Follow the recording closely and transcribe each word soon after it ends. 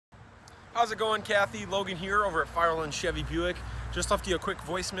How's it going, Kathy? Logan here over at Fireland Chevy Buick. Just left you a quick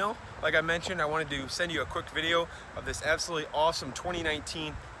voicemail. Like I mentioned, I wanted to send you a quick video of this absolutely awesome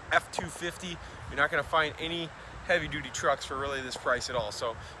 2019 F-250. You're not going to find any heavy-duty trucks for really this price at all.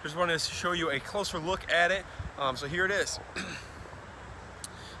 So just wanted to show you a closer look at it. So here it is.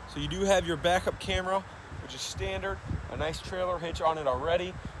 So you do have your backup camera, which is standard. A nice trailer hitch on it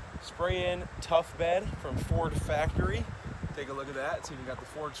already. Spray-in tough bed from Ford factory. Take a look at that. It's even got the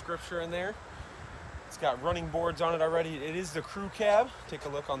Ford scripture in there. It's got running boards on it already. It is the crew cab. Take a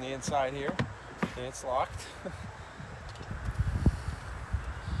look on the inside here. And it's locked.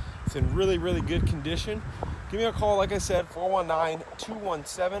 It's in really, really good condition. Give me a call, like I said,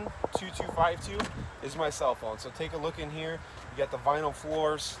 419-217-2252 is my cell phone. So take a look in here. You got the vinyl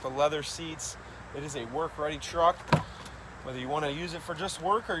floors, the leather seats. It is a work-ready truck. Whether you want to use it for just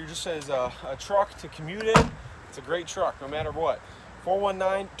work or you just as a truck to commute in, it's a great truck no matter what.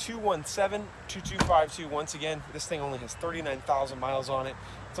 419-217-2252. Once again, this thing only has 39,000 miles on it.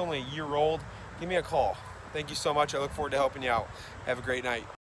 It's only a year old. Give me a call. Thank you so much. I look forward to helping you out. Have a great night.